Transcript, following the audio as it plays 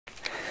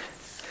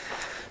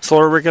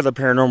Lord Rick of the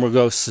Paranormal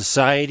Ghost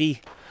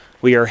Society.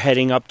 We are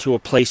heading up to a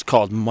place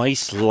called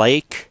Meiss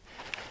Lake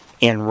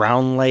and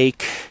Round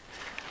Lake.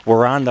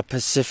 We're on the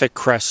Pacific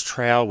Crest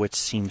Trail, which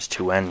seems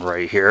to end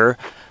right here.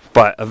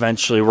 But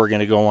eventually we're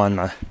going to go on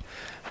the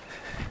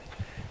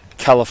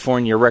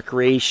California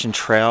Recreation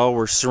Trail.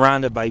 We're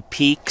surrounded by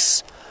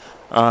peaks.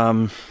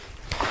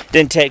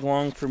 Didn't take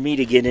long for me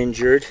to get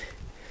injured.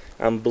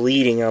 I'm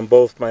bleeding on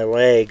both my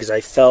legs.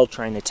 I fell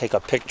trying to take a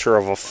picture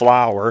of a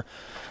flower.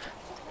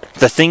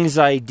 The things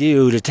I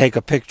do to take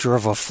a picture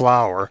of a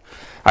flower,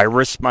 I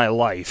risk my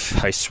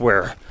life, I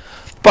swear.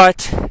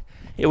 But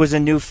it was a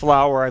new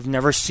flower I've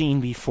never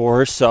seen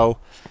before, so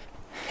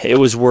it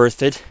was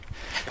worth it.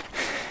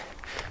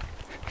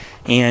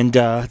 And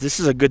this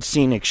is a good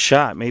scenic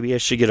shot. Maybe I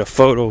should get a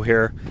photo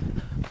here.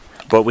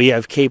 But we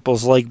have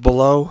Caples Lake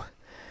below.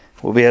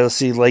 We'll be able to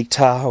see Lake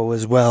Tahoe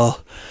as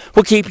well.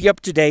 We'll keep you up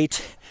to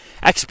date.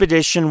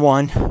 Expedition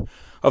 1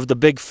 of the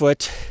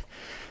Bigfoot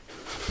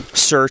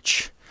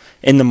search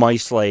in the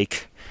Meiss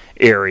Lake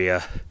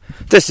area.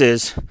 This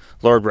is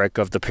Lord Rick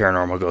of the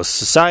Paranormal Ghost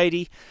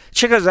Society.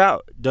 Check us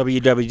out,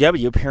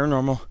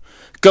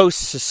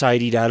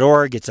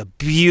 www.paranormalghostsociety.org. It's a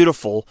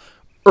beautiful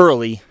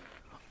early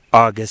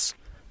August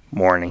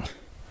morning.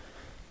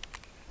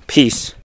 Peace.